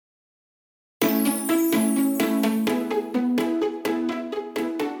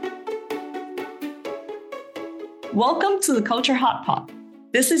Welcome to the Culture Hot Pot.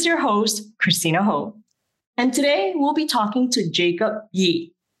 This is your host, Christina Ho. And today we'll be talking to Jacob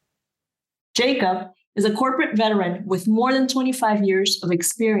Yee. Jacob is a corporate veteran with more than 25 years of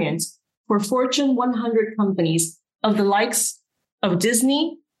experience for Fortune 100 companies of the likes of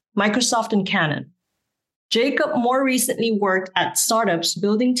Disney, Microsoft, and Canon. Jacob more recently worked at startups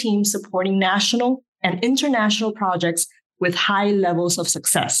building teams supporting national and international projects with high levels of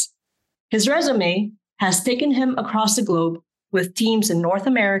success. His resume has taken him across the globe with teams in North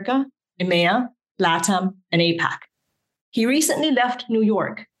America, EMEA, LATAM, and APAC. He recently left New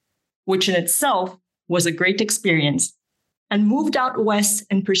York, which in itself was a great experience, and moved out west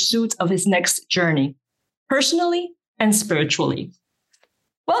in pursuit of his next journey, personally and spiritually.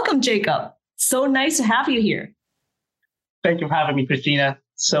 Welcome, Jacob. So nice to have you here. Thank you for having me, Christina.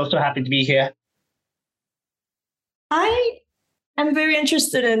 So happy to be here. I am very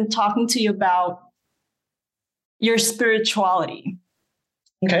interested in talking to you about your spirituality.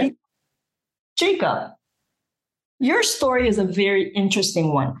 Okay. Jacob, your story is a very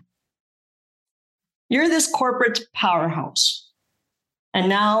interesting one. You're this corporate powerhouse, and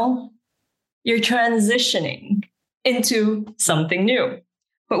now you're transitioning into something new.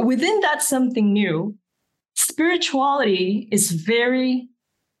 But within that something new, spirituality is very,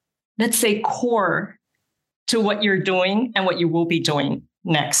 let's say, core to what you're doing and what you will be doing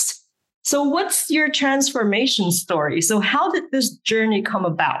next. So what's your transformation story? So how did this journey come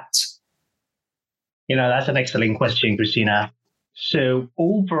about? That's an excellent question, Christina. So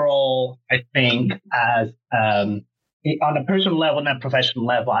overall, I think as on a personal level and a professional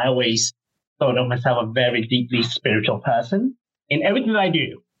level, I always thought of myself a very deeply spiritual person in everything that I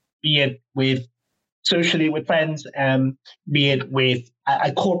do, be it with socially with friends, be it with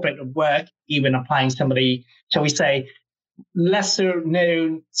a corporate work, even applying somebody, shall we say, lesser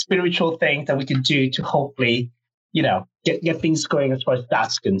known spiritual things that we can do to hopefully, get things going as far as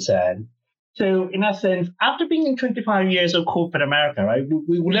that's concerned. So in essence, after being in 25 years of corporate America, right,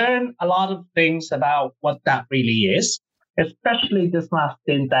 we learn a lot of things about what that really is, especially this last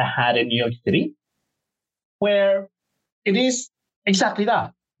stint I had in New York City, where it is exactly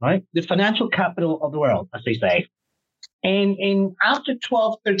that, right? The financial capital of the world, as they say. And after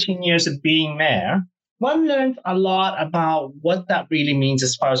 12, 13 years of being there, one learned a lot about what that really means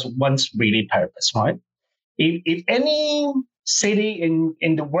as far as one's really purpose, right? If any city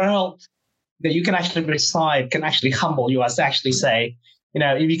in the world that you can actually reside can actually humble you, as actually say,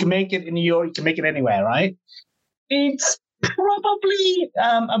 if you can make it in New York, you can make it anywhere, right? It's probably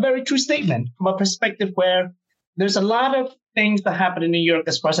a very true statement from a perspective where there's a lot of things that happen in New York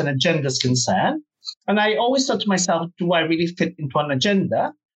as far as an agenda is concerned. And I always thought to myself, do I really fit into an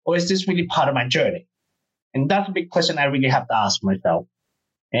agenda, or is this really part of my journey? And that's a big question I really have to ask myself.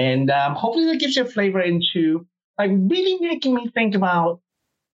 And hopefully that gives you a flavor into really making me think about,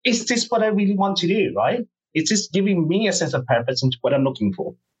 is this what I really want to do, right? Is this giving me a sense of purpose into what I'm looking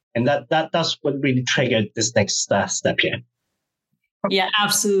for? And that's what really triggered this next step here. Yeah,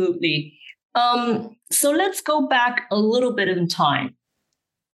 absolutely. So let's go back a little bit in time.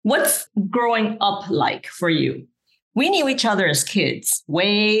 What's growing up like for you? We knew each other as kids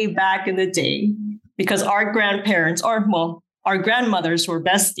way back in the day because our grandparents, our grandmothers were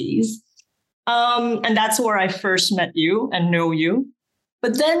besties. And that's where I first met you and know you.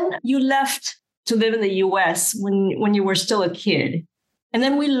 But then you left to live in the US when you were still a kid. And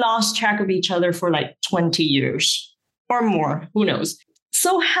then we lost track of each other for like 20 years or more, who knows?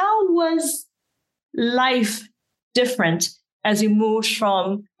 So how was life different as you moved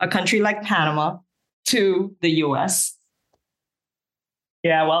from a country like Panama to the US?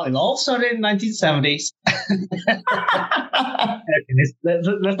 Yeah, well, it all started in the 1970s.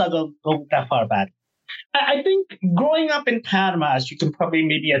 Let's not go that far back. I think growing up in Panama, as you can probably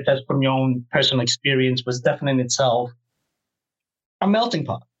maybe attest from your own personal experience, was definitely in itself a melting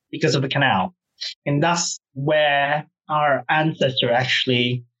pot because of the canal. And that's where our ancestor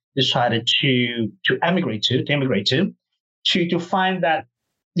actually decided to emigrate to find that,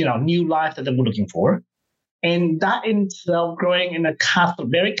 new life that they were looking for. And that in itself, growing in a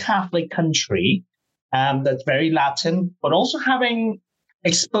very Catholic country, that's very Latin, but also having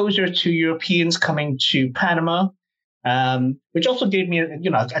exposure to Europeans coming to Panama, which also gave me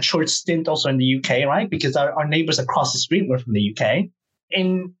a short stint also in the UK, right? Because our neighbors across the street were from the UK.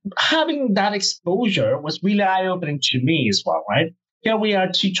 And having that exposure was really eye-opening to me as well, right? Here we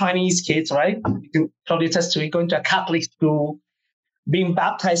are, two Chinese kids, right? You can probably attest to it, going to a Catholic school, being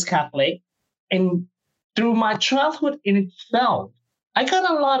baptized Catholic. And through my childhood in itself, I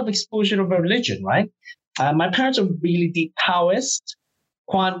got a lot of exposure to religion, right? My parents are really deep Taoist,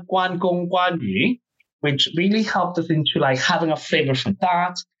 Guan Gong Guan Yu. which really helped us into like having a flavor for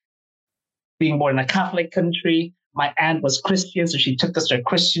that. Being born in a Catholic country, my aunt was Christian, so she took us to a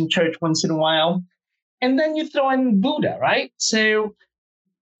Christian church once in a while. And then you throw in Buddha, right? So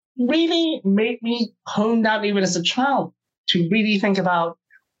really made me hone down even as a child to really think about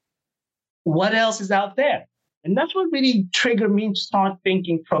what else is out there. And that's what really triggered me to start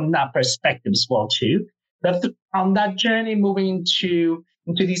thinking from that perspective as well, too. That on that journey moving into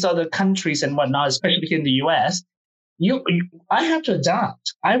these other countries and whatnot, especially here in the US, I had to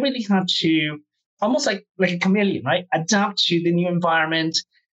adapt. I really had to almost like a chameleon, right? Adapt to the new environment,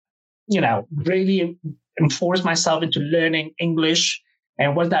 really enforce myself into learning English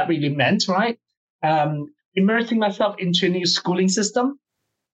and what that really meant, right? Immersing myself into a new schooling system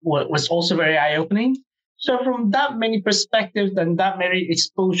was also very eye-opening. So from that many perspectives and that many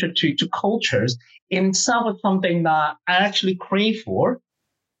exposure to cultures in itself was something that I actually crave for,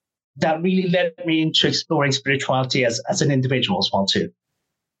 that really led me into exploring spirituality as an individual as well too.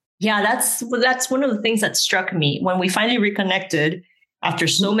 Yeah, that's one of the things that struck me when we finally reconnected after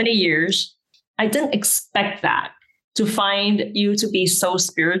so many years. I didn't expect that, to find you to be so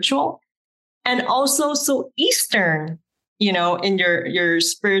spiritual and also so Eastern, in your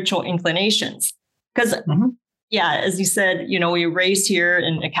spiritual inclinations. Because, yeah, as you said, we were raised here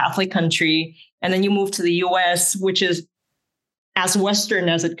in a Catholic country, and then you moved to the US, which is as Western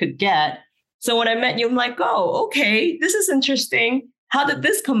as it could get. So when I met you, I'm like, oh, okay, this is interesting. How did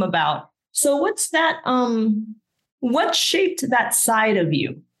this come about? So what's that? What shaped that side of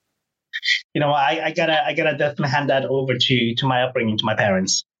you? I gotta definitely hand that over to my upbringing, to my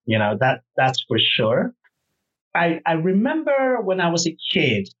parents. That's for sure. I remember when I was a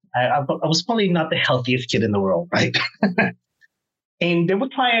kid, I was probably not the healthiest kid in the world, right? And they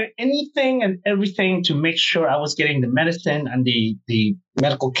would try anything and everything to make sure I was getting the medicine and the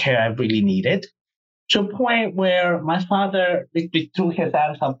medical care I really needed. To a point where my father literally threw his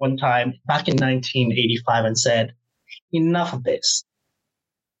hands up one time back in 1985 and said, enough of this.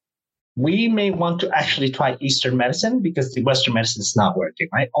 We may want to actually try Eastern medicine because the Western medicine is not working,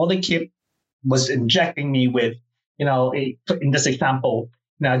 right? All they kept was injecting me with, in this example,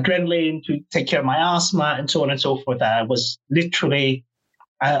 adrenaline to take care of my asthma and so on and so forth. I was literally,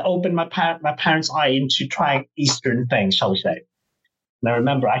 I opened my parents' eye into trying Eastern things, shall we say. And I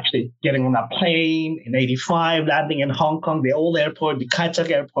remember actually getting on a plane in 85, landing in Hong Kong, the old airport, the Kai Tak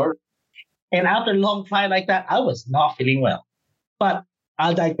airport. And after a long flight like that, I was not feeling well. But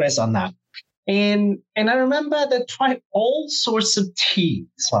I'll digress on that. And I remember they tried all sorts of teas,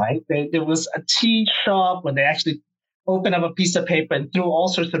 right? There was a tea shop where they actually opened up a piece of paper and threw all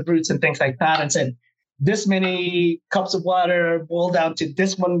sorts of roots and things like that and said, this many cups of water boil down to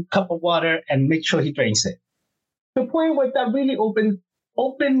this one cup of water and make sure he drinks it. The point where that really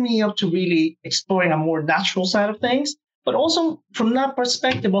opened me up to really exploring a more natural side of things, but also from that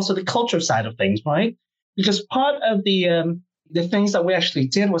perspective, also the culture side of things, right? Because part of the things that we actually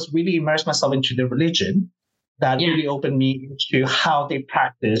did was really immerse myself into the religion that really opened me into how they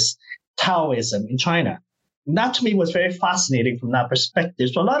practice Taoism in China. And that to me was very fascinating from that perspective.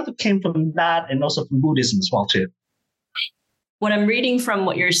 So a lot of it came from that and also from Buddhism as well too. What I'm reading from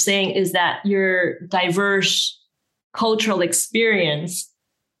what you're saying is that your diverse cultural experience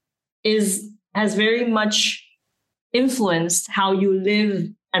has very much influenced how you live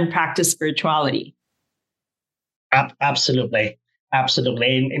and practice spirituality. Absolutely.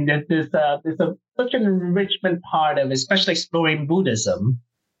 And there's such an enrichment part of especially exploring Buddhism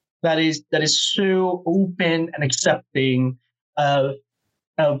that is so open and accepting of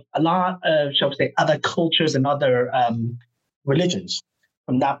a lot of, shall we say, other cultures and other religions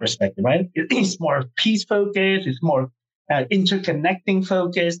from that perspective, right? It's more peace focused, it's more interconnecting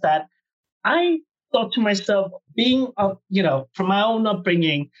focus that I thought to myself, being, from my own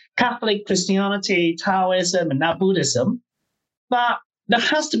upbringing, Catholic, Christianity, Taoism, and now Buddhism, but there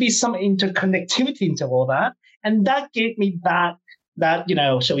has to be some interconnectivity into all that. And that gave me that,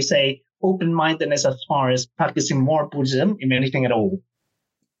 shall we say, open-mindedness as far as practicing more Buddhism, if anything at all.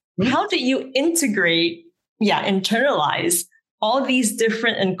 How do you internalize all these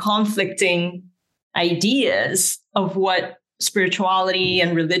different and conflicting ideas of what spirituality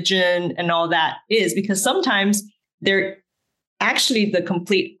and religion and all that is? Because sometimes they're actually the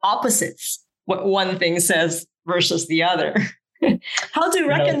complete opposites, what one thing says versus the other. How to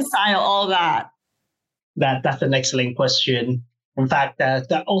reconcile all that? That's an excellent question. In fact,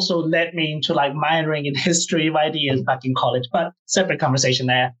 that also led me into minoring in history of ideas back in college, but separate conversation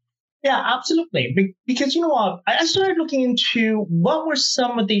there. Yeah, absolutely. Because you know what? I started looking into what were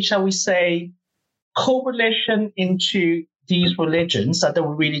some of the, shall we say, correlation into these religions that they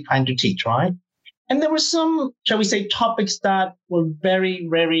were really trying to teach, right? And there were some, shall we say, topics that were very,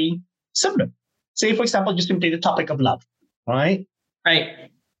 very similar. Say, for example, just simply the topic of love, right? Right.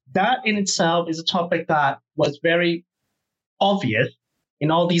 That in itself is a topic that was very obvious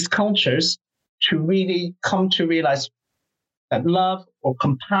in all these cultures to really come to realize that love or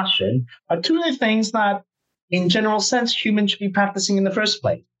compassion are two of the things that, in general sense, humans should be practicing in the first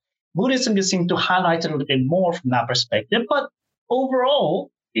place. Buddhism just seems to highlight it a little bit more from that perspective. But overall,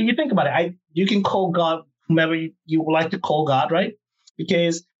 if you think about it, you can call God whomever you would like to call God, right?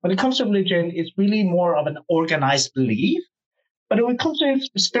 Because when it comes to religion, it's really more of an organized belief. But when it comes to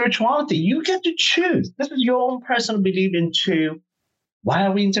spirituality, you get to choose. This is your own personal belief into why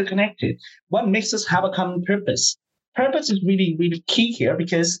are we interconnected? What makes us have a common purpose? Purpose is really, really key here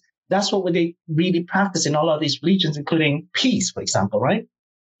because that's what they really practice in all of these religions, including peace, for example, right?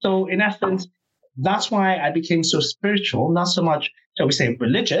 So in essence, that's why I became so spiritual, not so much, shall we say,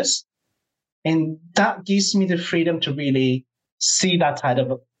 religious. And that gives me the freedom to really see that side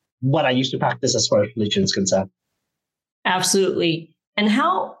of what I used to practice as far as religion is concerned. Absolutely. And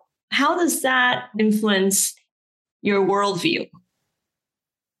how does that influence your worldview?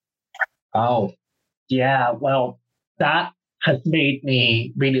 Oh, yeah. Well, that has made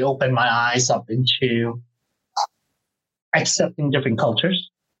me really open my eyes up into accepting different cultures,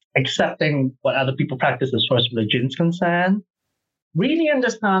 accepting what other people practice as far as religion is concerned, really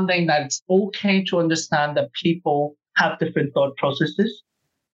understanding that it's okay to understand that people have different thought processes,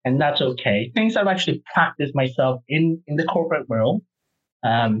 and that's okay. Things I've actually practiced myself in the corporate world,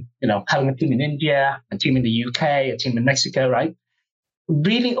 having a team in India, a team in the UK, a team in Mexico, right?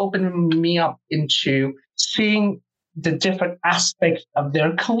 Really opened me up into seeing the different aspects of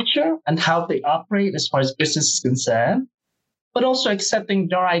their culture and how they operate as far as business is concerned, but also accepting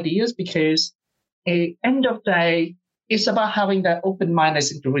their ideas because at the end of the day, it's about having that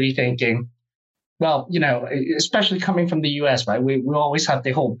open-mindedness into really thinking, well, especially coming from the US, right? We always have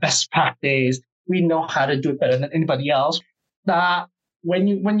the whole best practice. We know how to do it better than anybody else. That when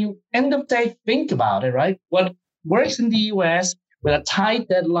you end of the day think about it, right? What works in the US with a tight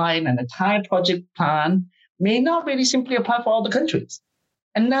deadline and a tight project plan may not really simply apply for all the countries.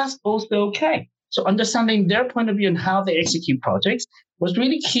 And that's also okay. So understanding their point of view and how they execute projects was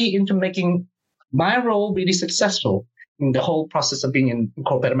really key into making my role really successful in the whole process of being in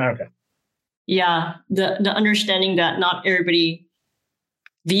corporate America. Yeah, the understanding that not everybody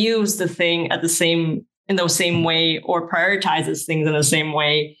views the thing in the same way or prioritizes things in the same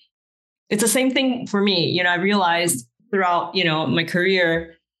way. It's the same thing for me. I realized throughout, my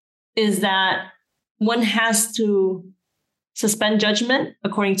career is that one has to suspend judgment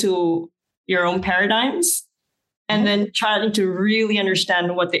according to your own paradigms and then trying to really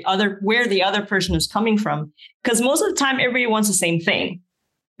understand where the other person is coming from. Because most of the time, everybody wants the same thing.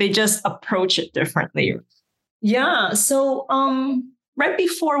 They just approach it differently. Yeah. So right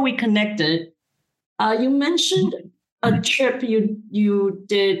before we connected, you mentioned a trip you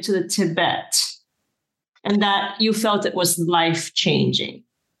did to the Tibet and that you felt it was life-changing.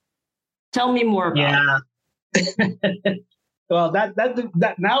 Tell me more about it. Well,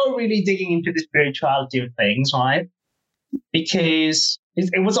 that now we're really digging into the spirituality of things, right? Because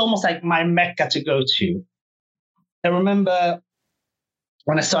it was almost like my Mecca to go to. I remember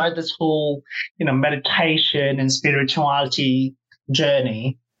when I started this whole, meditation and spirituality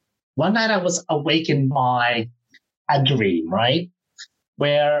journey, one night I was awakened by a dream, right?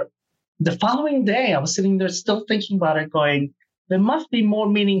 Where the following day I was sitting there still thinking about it, going, there must be more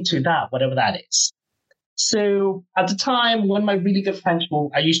meaning to that, whatever that is. So at the time, one of my really good friends who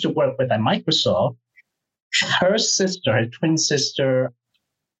I used to work with at Microsoft, her twin sister,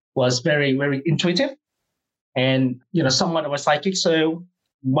 was very, very intuitive and, somewhat of a psychic. So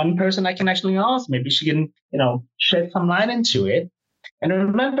one person I can actually ask, maybe she can, shed some light into it. And I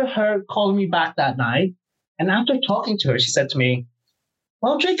remember her calling me back that night. And after talking to her, she said to me,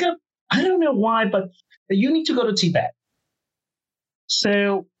 well, Jacob, I don't know why, but you need to go to Tibet.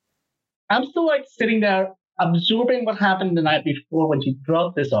 So I'm still sitting there absorbing what happened the night before when she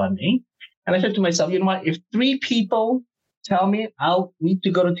dropped this on me. And I said to myself, you know what? If 3 people tell me I'll need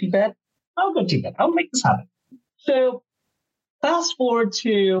to go to Tibet, I'll go to Tibet. I'll make this happen. So fast forward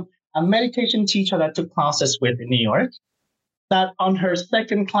to a meditation teacher that I took classes with in New York, that on her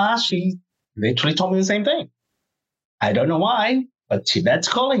second class, she literally told me the same thing. I don't know why, but Tibet's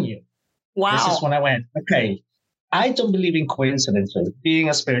calling you. Wow. This is when I went, okay, I don't believe in coincidences, being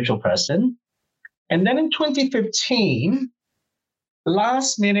a spiritual person. And then in 2015,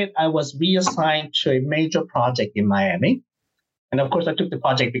 last minute, I was reassigned to a major project in Miami. And of course, I took the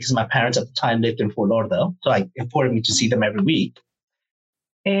project because my parents at the time lived in Fort Lauderdale. So it afforded me to see them every week.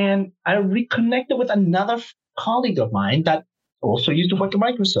 And I reconnected with another colleague of mine that also used to work at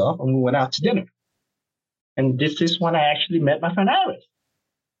Microsoft, and we went out to dinner. And this is when I actually met my friend Iris.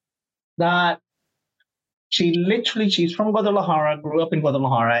 That she's from Guadalajara, grew up in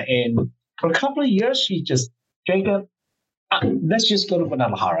Guadalajara, and for a couple of years, she just, Jacob, let's just go to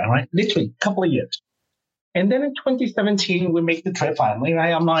Guadalajara, right? Literally, a couple of years. And then in 2017, we make the trip finally,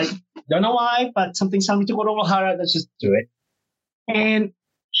 right? I'm like, don't know why, but something's telling me to go to Guadalajara, let's just do it. And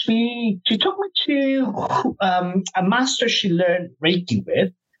she took me to a master she learned Reiki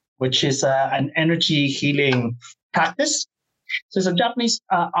with, which is an energy healing practice. So it's a Japanese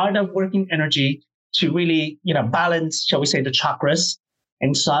art of working energy to really, balance, shall we say, the chakras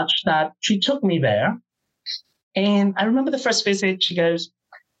and such. That she took me there. And I remember the first visit, she goes,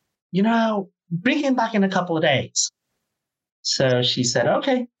 bring him back in a couple of days. So she said,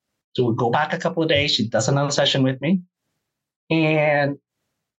 okay. So we go back a couple of days. She does another session with me. And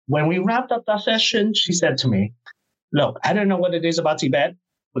when we wrapped up that session, she said to me, look, I don't know what it is about Tibet,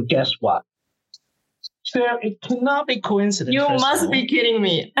 but guess what? So it cannot be coincidence. You must be kidding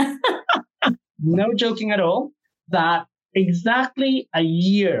me. No joking at all. That exactly a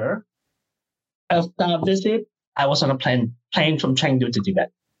year of that visit, I was on a plane from Chengdu to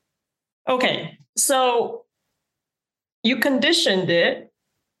Tibet. Okay, so you conditioned it.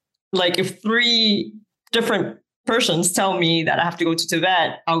 Like if 3 different persons tell me that I have to go to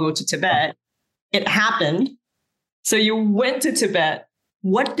Tibet, I'll go to Tibet. It happened. So you went to Tibet.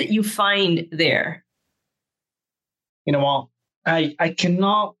 What did you find there? You know what? I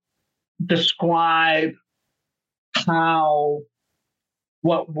cannot describe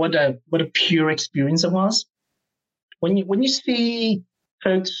what a pure experience it was. When you see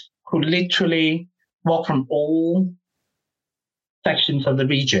folks who literally walk from all sections of the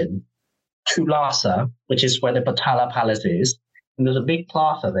region to Lhasa, which is where the Potala Palace is, and there's a big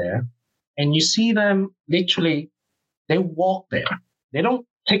plaza there, and you see them literally, they walk there. They don't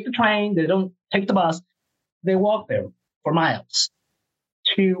take the train, they don't take the bus, they walk there for miles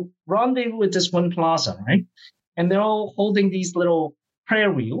to rendezvous with this one plaza, right? And they're all holding these little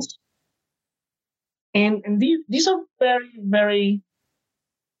prayer wheels. And these are very, very,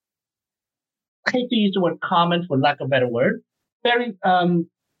 I hate to use the word common for lack of a better word, very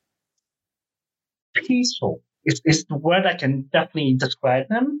peaceful is the word I can definitely describe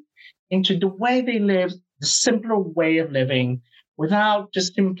them, into the way they live, the simpler way of living without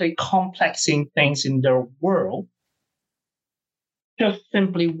just simply complexing things in their world. Just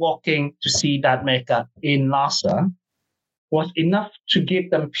simply walking to see that Mecca in Lhasa was enough to give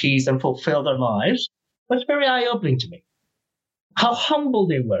them peace and fulfill their lives. It was very eye-opening to me. How humble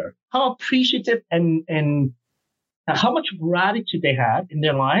they were, how appreciative and how much gratitude they had in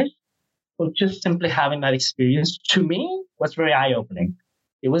their lives for just simply having that experience, to me, was very eye-opening.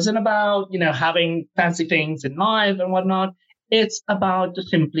 It wasn't about, having fancy things in life and whatnot. It's about just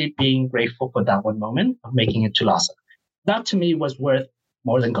simply being grateful for that one moment of making it to Lhasa. That to me was worth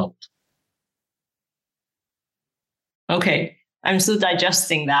more than gold. Okay, I'm still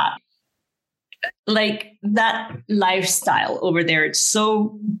digesting that. Like that lifestyle over there, it's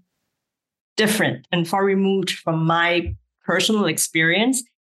so different and far removed from my personal experience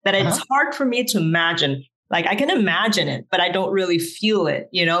that it's hard for me to imagine. Like I can imagine it, but I don't really feel it,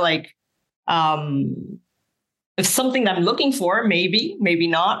 if something that I'm looking for, maybe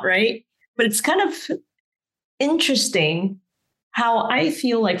not, right? But it's kind of interesting how I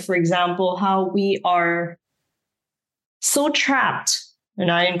feel like, for example, how we are so trapped, and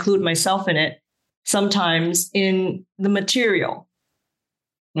I include myself in it, sometimes in the material.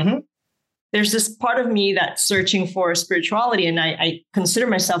 Mm-hmm. There's this part of me that's searching for spirituality, and I consider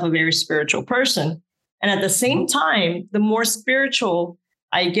myself a very spiritual person. And at the same time, the more spiritual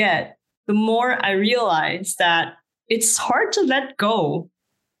I get, the more I realize that it's hard to let go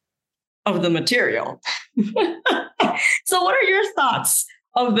of the material. So what are your thoughts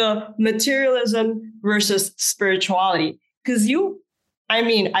of the materialism versus spirituality? Because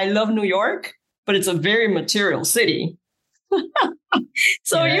I love New York, but it's a very material city.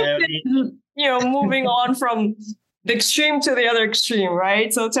 So you've been, moving on from the extreme to the other extreme,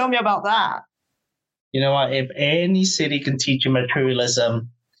 right? So tell me about that. You know what? If any city can teach you materialism,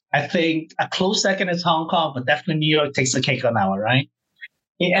 I think a close second is Hong Kong, but definitely New York takes the cake on that one, right?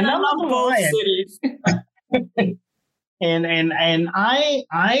 And I love both cities. and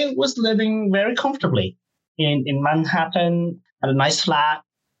I was living very comfortably in Manhattan, at a nice flat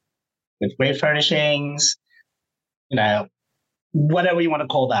with great furnishings, whatever you want to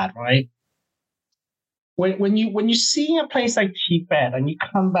call that, right? When you see a place like Tibet and you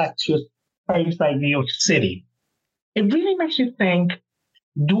come back to a place like New York City, it really makes you think,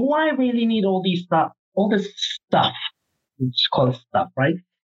 do I really need all this stuff? Let's call it stuff, right?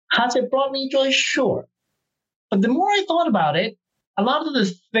 Has it brought me joy? Sure. But the more I thought about it, a lot of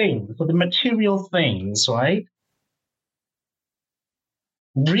the things, or the material things, right,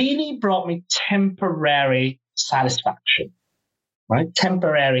 really brought me temporary satisfaction, right?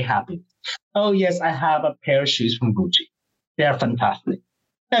 Temporary happiness. Oh, yes, I have a pair of shoes from Gucci. They're fantastic.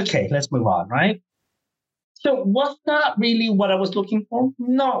 Okay, let's move on, right? So was that really what I was looking for?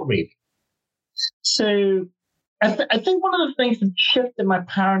 Not really. So I think one of the things that shifted my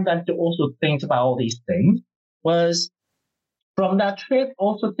paradigm to also think about all these things was from that trip,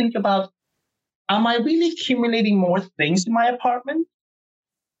 also think about, am I really accumulating more things in my apartment?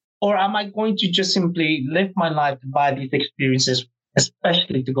 Or am I going to just simply live my life to buy these experiences,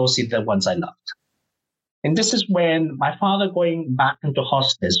 especially to go see the ones I loved? And this is when my father going back into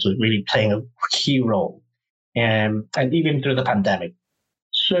hospice was really playing a key role, and even through the pandemic.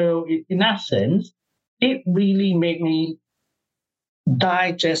 So in that sense, it really made me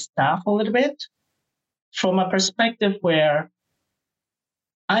digest stuff a little bit from a perspective where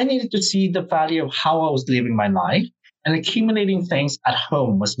I needed to see the value of how I was living my life, and accumulating things at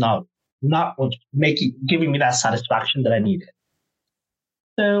home was not what giving me that satisfaction that I needed.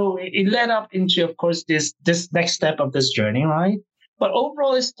 So it led up into, of course, this next step of this journey, right? But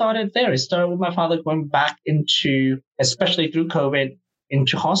overall, it started there. It started with my father going back into, especially through COVID,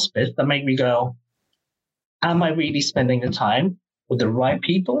 into hospice. That made me go, am I really spending the time with the right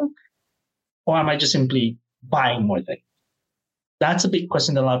people, or am I just simply buying more things? That's a big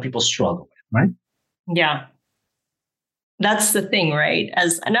question that a lot of people struggle with, right? Yeah. That's the thing, right?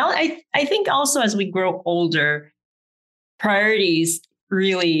 I think also as we grow older, priorities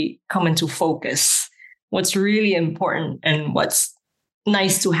really come into focus. What's really important and what's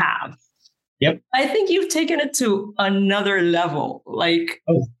nice to have. Yep. I think you've taken it to another level. Like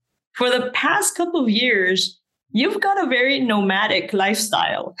for the past couple of years, you've got a very nomadic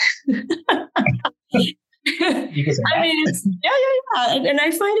lifestyle. I mean, it's yeah. And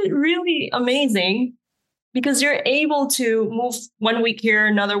I find it really amazing because you're able to move 1 week here,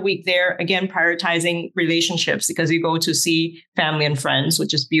 another week there, again, prioritizing relationships because you go to see family and friends,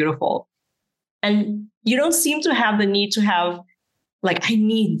 which is beautiful. And you don't seem to have the need to have, like, I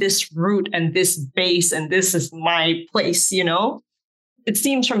need this route and this base and this is my place, you know? It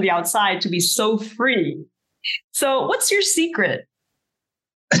seems from the outside to be so free. So what's your secret?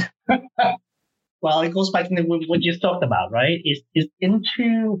 Well, it goes back to what you talked about, right? Is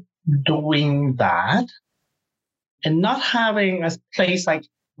into doing that and not having a place like,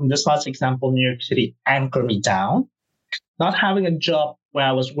 in this last example, New York City, anchor me down. Not having a job where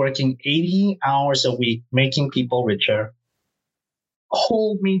I was working 80 hours a week, making people richer,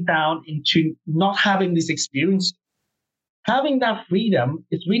 hold me down into not having this experience. Having that freedom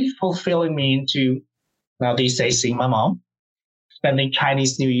is really fulfilling me into, now these days, seeing my mom, spending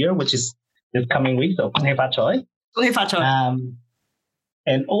Chinese New Year, which is this coming week, so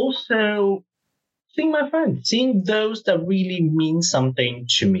and also seeing my friends, seeing those that really mean something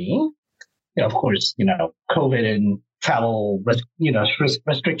to me. You know, of course, COVID and travel,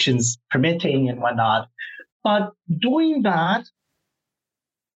 restrictions permitting and whatnot. But doing that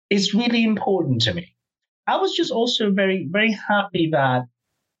is really important to me. I was just also very, very happy that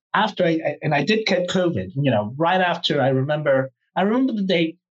after I did get COVID, right after I remember the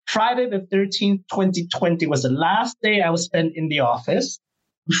date, Friday the 13th, 2020 was the last day I was spent in the office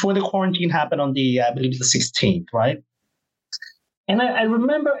before the quarantine happened on I believe the 16th, right? And I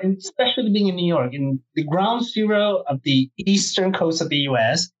remember, and especially being in New York, in the ground zero of the eastern coast of the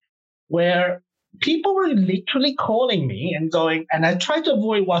US, where people were literally calling me and going, and I tried to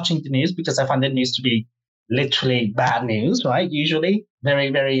avoid watching the news because I found the news to be literally bad news, right? Usually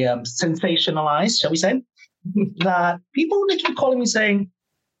very, very sensationalized, shall we say? That people were literally calling me saying,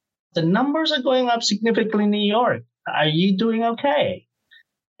 the numbers are going up significantly in New York. Are you doing okay?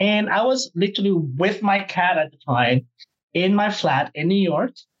 And I was literally with my cat at the time in my flat in New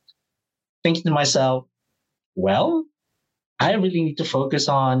York, thinking to myself, well, I really need to focus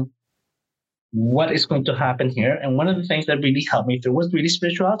on what is going to happen here. And one of the things that really helped me through was really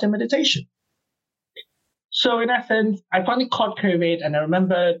spirituality and meditation. So in that sense, I finally caught COVID, and I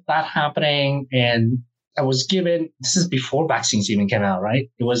remember that happening, and I was given, this is before vaccines even came out, right?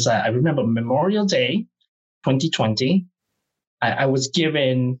 It was, I remember Memorial Day, 2020, I was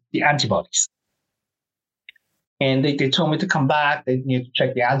given the antibodies. And they told me to come back. They needed to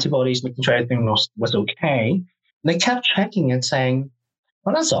check the antibodies, making sure everything was okay. And they kept checking and saying,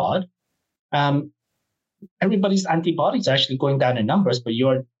 well, that's odd. Everybody's antibodies are actually going down in numbers, but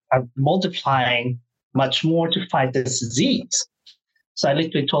you're multiplying much more to fight this disease. So I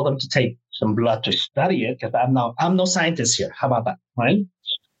literally told them to take some blood to study it because I'm no scientist here. How about that, right?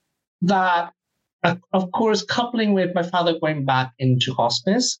 That, of course, coupling with my father going back into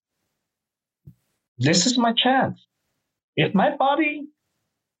hospice, this is my chance. If my body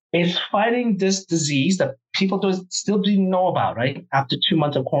is fighting this disease that people still didn't know about, right? After 2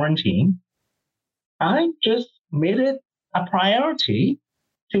 months of quarantine, I just made it a priority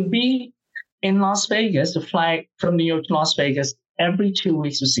to be in Las Vegas, to fly from New York to Las Vegas every 2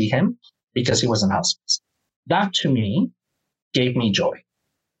 weeks to see him because he was in hospice. That to me gave me joy.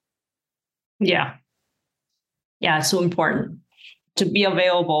 Yeah. Yeah, it's so important to be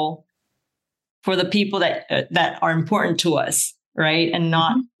available for the people that are important to us, right? And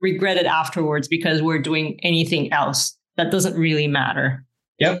not regret it afterwards because we're doing anything else that doesn't really matter.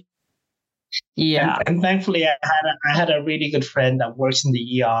 Yep. Yeah. And thankfully, I had a really good friend that works in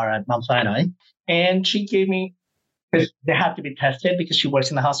the ER at Mount Sinai, and she gave me, because they had to be tested because she works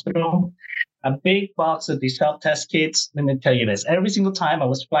in the hospital, a big box of these self-test kits. Let me tell you this: every single time I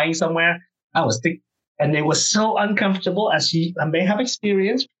was flying somewhere, I was sick, and it was so uncomfortable, as you may have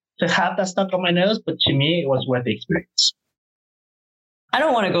experienced, to have that stuck on my nose. But to me, it was worth the experience. I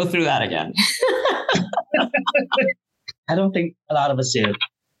don't want to go through that again. I don't think a lot of us do.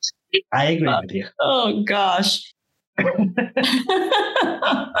 I agree with you. Oh, gosh.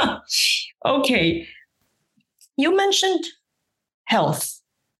 Okay. You mentioned health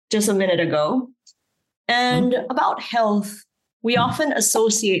just a minute ago. And about health, we often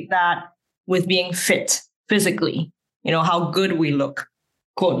associate that with being fit physically, how good we look,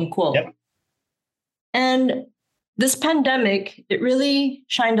 quote unquote. Yep. And this pandemic, it really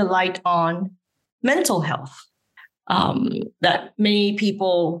shined a light on mental health. That many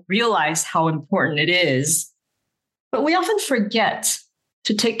people realize how important it is, but we often forget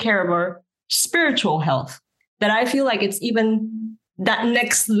to take care of our spiritual health. That I feel like it's even that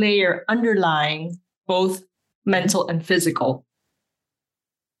next layer underlying both mental and physical.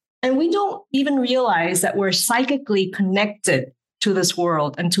 And we don't even realize that we're psychically connected to this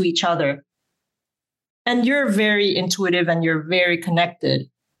world and to each other. And you're very intuitive and you're very connected.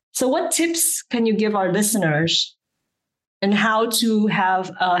 So what tips can you give our listeners and how to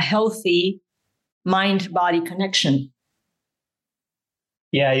have a healthy mind-body connection?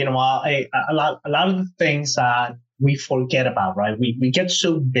 Yeah, a lot of the things that we forget about, right? We get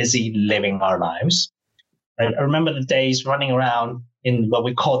so busy living our lives. I remember the days running around in what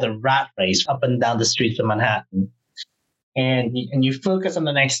we call the rat race up and down the streets of Manhattan. And you focus on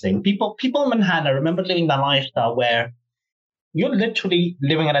the next thing. People in Manhattan, I remember living that lifestyle where you're literally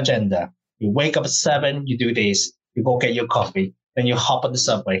living an agenda. You wake up at 7, you do this, you go get your coffee, then you hop on the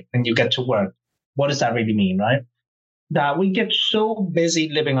subway, and you get to work. What does that really mean, right? That we get so busy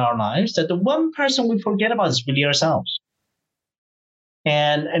living our lives that the one person we forget about is really ourselves.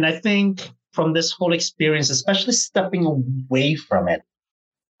 And I think from this whole experience, especially stepping away from it,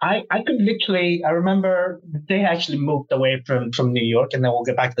 I remember the day I actually moved away from New York, and then we'll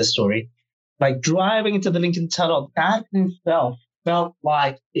get back to the story. Like driving into the Lincoln Tunnel, that in itself felt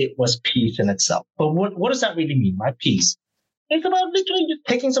like it was peace in itself. But what does that really mean, right? Peace. It's about literally just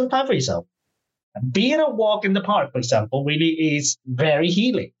taking some time for yourself. Being a walk in the park, for example, really is very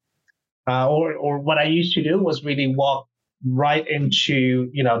healing. Or what I used to do was really walk right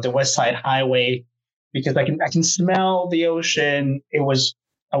into, the West Side Highway, because I can smell the ocean. It was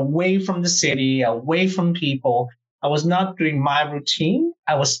away from the city, away from people. I was not doing my routine.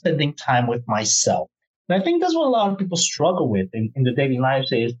 I was spending time with myself. And I think that's what a lot of people struggle with in the daily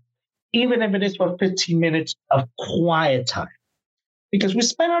lives is, even if it is for 15 minutes of quiet time, because we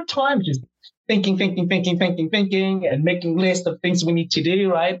spend our time just thinking, and making lists of things we need to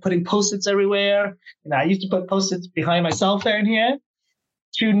do, right? Putting Post-its everywhere. I used to put Post-its behind my cell phone here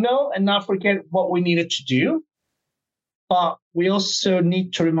to know and not forget what we needed to do. But we also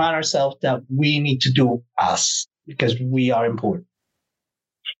need to remind ourselves that we need to do us because we are important.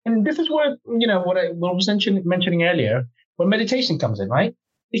 And this is where, what I was mentioning earlier, where meditation comes in, right?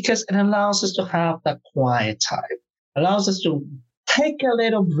 Because it allows us to have that quiet time, allows us to take a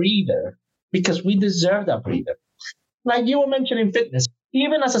little breather because we deserve that breather. Like you were mentioning fitness,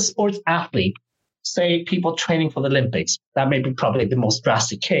 even as a sports athlete, say people training for the Olympics, that may be probably the most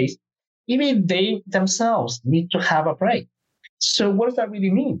drastic case, even they themselves need to have a break. So what does that really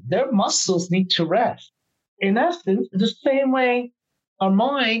mean? Their muscles need to rest. In essence, the same way our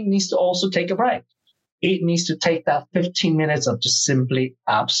mind needs to also take a break. It needs to take that 15 minutes of just simply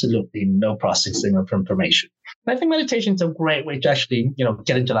absolutely no processing of information. And I think meditation is a great way to actually,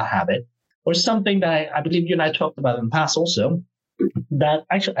 get into that habit, or something that I believe you and I talked about in the past also, that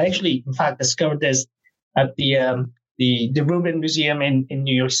I actually, in fact, discovered this at the the Rubin Museum in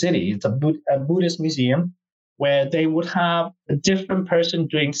New York City. It's a Buddhist museum where they would have a different person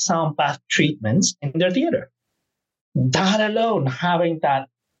doing sound bath treatments in their theater. That alone, having that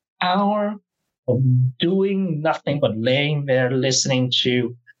hour of doing nothing but laying there listening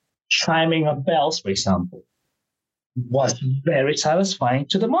to chiming of bells, for example, was very satisfying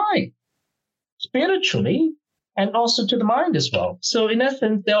to the mind, spiritually, and also to the mind as well. So in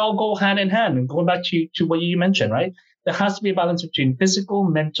essence, they all go hand in hand. And going back to what you mentioned, right? There has to be a balance between physical,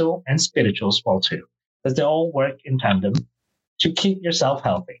 mental, and spiritual as well too, because they all work in tandem to keep yourself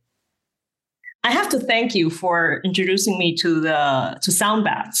healthy. I have to thank you for introducing me to sound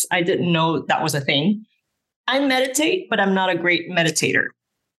baths. I didn't know that was a thing. I meditate, but I'm not a great meditator.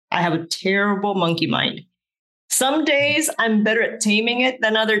 I have a terrible monkey mind. Some days I'm better at taming it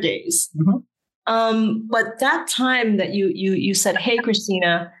than other days. But that time that you said, "Hey,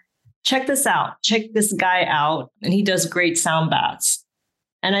 Christina, check this out. Check this guy out, and he does great sound baths."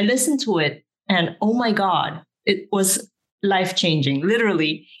 And I listened to it, and oh my God, it was life-changing,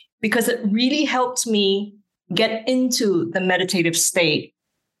 literally, because it really helped me get into the meditative state.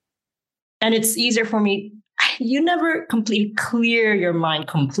 And it's easier for me. You never completely clear your mind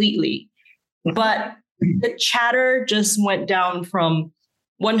completely, but the chatter just went down from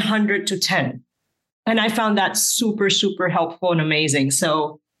 100 to 10. And I found that super, super helpful and amazing.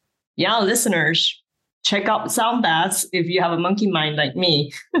 So yeah, listeners, check out sound baths if you have a monkey mind like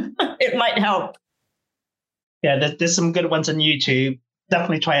me. It might help. Yeah, there's some good ones on YouTube.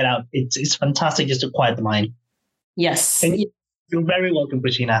 Definitely try it out. It's fantastic just to quiet the mind. Yes. And you're very welcome,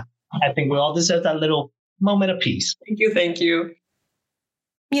 Christina. I think we all deserve that little moment of peace. Thank you. Thank you.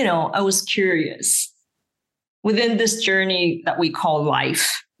 You know, I was curious. Within this journey that we call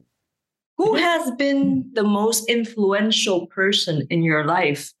life, who has been the most influential person in your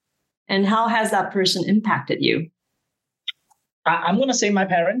life? And how has that person impacted you? I'm going to say my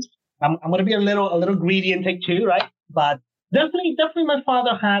parents. I'm going to be a little greedy and take two, right? But definitely my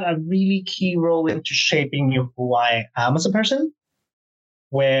father had a really key role into shaping who I am as a person,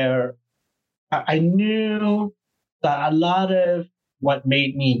 where I knew that a lot of what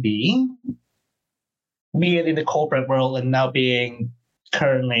made me be it in the corporate world and now being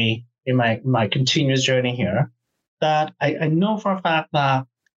currently in my continuous journey here, that I know for a fact that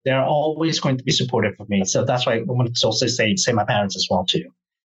they're always going to be supportive of me. So that's why I want to also say my parents as well too,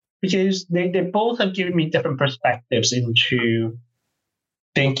 because they both have given me different perspectives into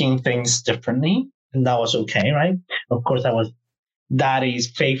thinking things differently, and that was okay, right? Of course, I was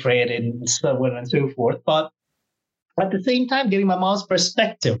daddy's favorite and so on and so forth, but at the same time, getting my mom's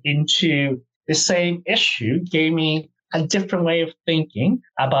perspective into the same issue gave me a different way of thinking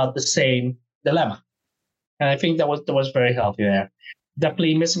about the same dilemma. And I think that was very healthy there.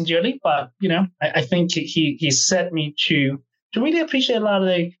 Definitely missing dearly, but I think he set me to really appreciate a lot of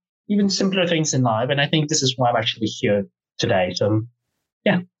the even simpler things in life. And I think this is why I'm actually here today. So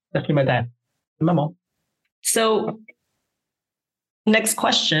yeah, definitely my dad and my mom. So next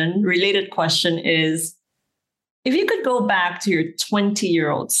question, related question is, if you could go back to your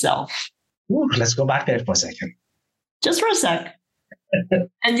 20-year-old self. Ooh, let's go back there for a second. Just for a sec.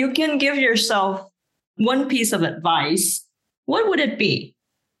 And you can give yourself one piece of advice. What would it be?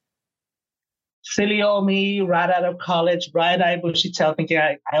 Silly old me, right out of college, bright-eyed, bushy-tailed, thinking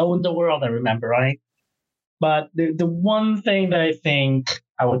I own the world, I remember, right? But the one thing that I think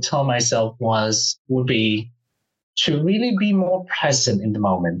I would tell myself would be to really be more present in the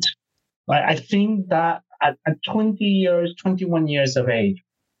moment. I think that at 21 years of age,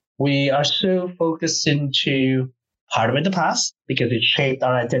 we are so focused into part of it the past because it shaped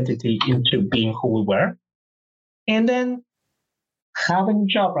our identity into being who we were. And then having a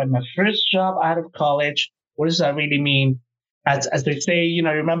job, right? My first job out of college, what does that really mean? As they say,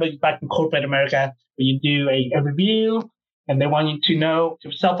 remember back in corporate America, where you do a review and they want you to know,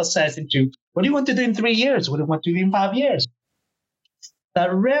 to self-assess into what do you want to do in 3 years? What do you want to do in 5 years?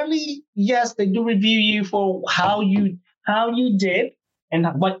 That rarely, yes, they do review you for how you did and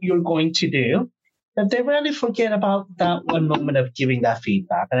what you're going to do, but they rarely forget about that one moment of giving that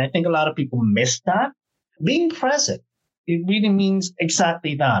feedback. And I think a lot of people miss that. Being present, it really means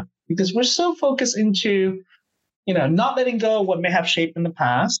exactly that, because we're so focused into, not letting go of what may have shaped in the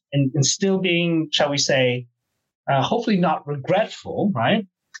past and still being, shall we say, hopefully not regretful, right?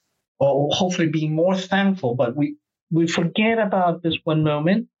 Or hopefully being more thankful, but we forget about this one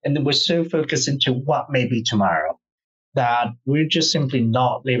moment, and then we're so focused into what may be tomorrow that we're just simply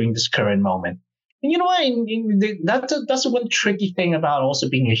not living this current moment. And you know what? That's the one tricky thing about also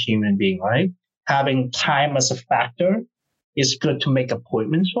being a human being, right? Having time as a factor is good to make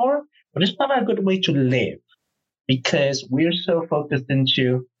appointments for, but it's not a good way to live, because we're so focused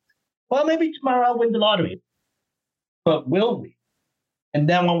into, well, maybe tomorrow I'll win the lottery, but will we? And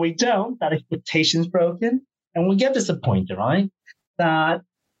then when we don't, that expectation's broken and we get disappointed, right? That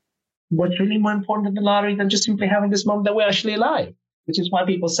what's really more important than the lottery than just simply having this moment that we're actually alive, which is why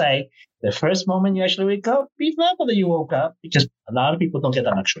people say the first moment you actually wake up, be thankful that you woke up, because a lot of people don't get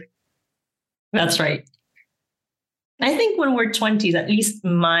that luxury. That's right. I think when we're 20s, at least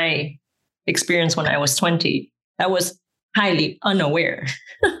my experience when I was 20, I was highly unaware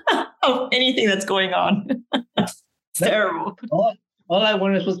of anything that's going on. It's terrible. All I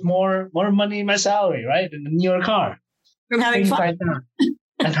wanted was more money in my salary, right? And a newer car. From having fun. Like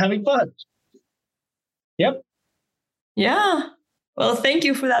and having fun. Yep. Yeah. Well, thank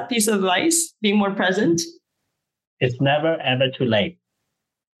you for that piece of advice, being more present. It's never, ever too late.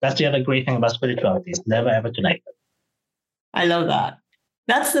 That's the other great thing about spirituality. It's never, ever too late. I love that.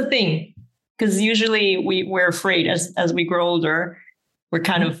 That's the thing. Because usually we're afraid as we grow older, we're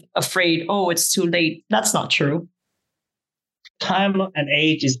kind of afraid, oh, it's too late. That's not true. Time and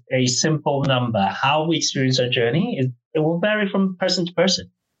age is a simple number. How we experience our journey, it will vary from person to person.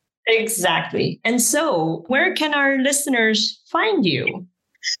 Exactly. And so where can our listeners find you?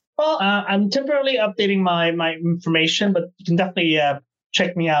 Well, I'm temporarily updating my information, but you can definitely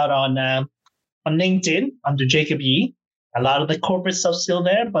check me out on LinkedIn under Jacob Yee. A lot of the corporate stuff's still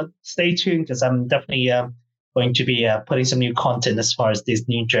there, but stay tuned because I'm definitely going to be putting some new content as far as this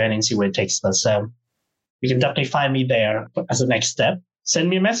new journey and see where it takes us. So you can definitely find me there as a next step. Send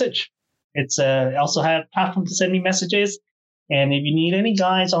me a message. It's I also have a platform to send me messages. And if you need any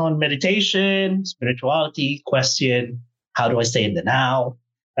guides on meditation, spirituality, question, how do I stay in the now,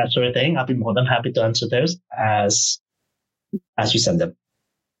 that sort of thing, I'll be more than happy to answer those as you send them.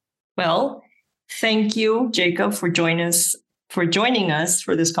 Well, thank you, Jacob, for joining us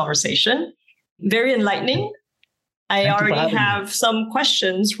for this conversation. Very enlightening. I already have some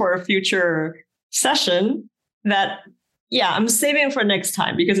questions for a future session that, I'm saving for next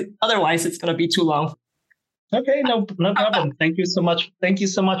time because otherwise it's going to be too long. Okay, no problem. Thank you so much. Thank you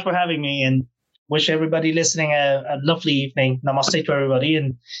so much for having me, and wish everybody listening a lovely evening. Namaste to everybody,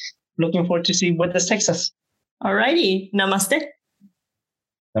 and looking forward to see where this takes us. All righty. Namaste.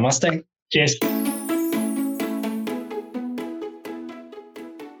 Namaste. Cheers.